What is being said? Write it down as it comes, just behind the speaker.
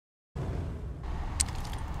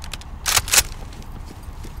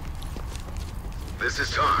This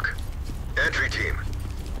is Talk. Entry team.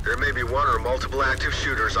 There may be one or multiple active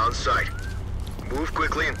shooters on site. Move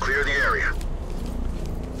quickly and clear the area.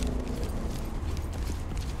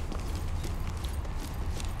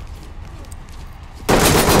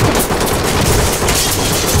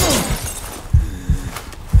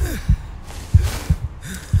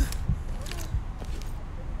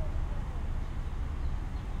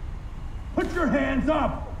 Put your hands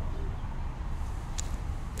up!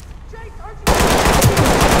 Jake, aren't you...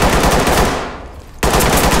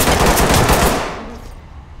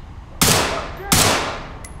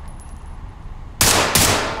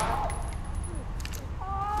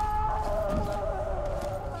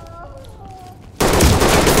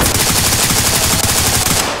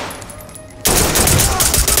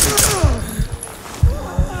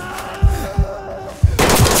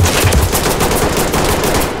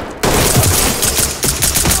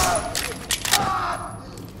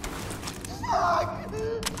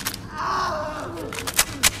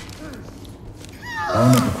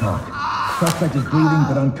 Element to Talk. Suspect is breathing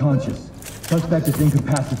but unconscious. Suspect is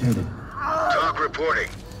incapacitated. Talk reporting.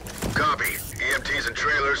 Copy. EMTs and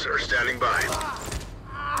trailers are standing by.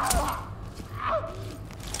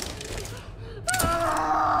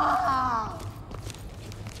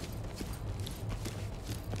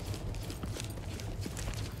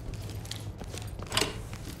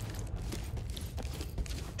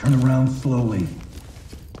 Turn around slowly.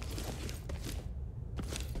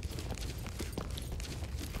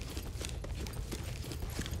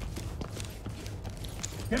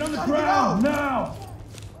 Get on the ground, now!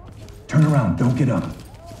 Turn around, don't get up.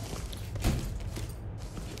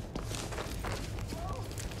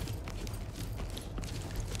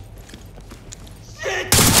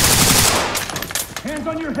 Shit! Hands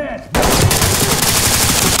on your head!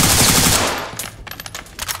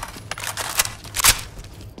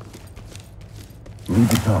 Lead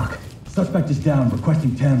the Talk. Suspect is down,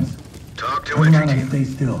 requesting Thames. Talk to Turn around entry and team.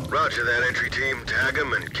 stay still. Roger that, entry team. Tag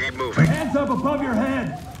him and keep moving. Hands up above your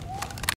head!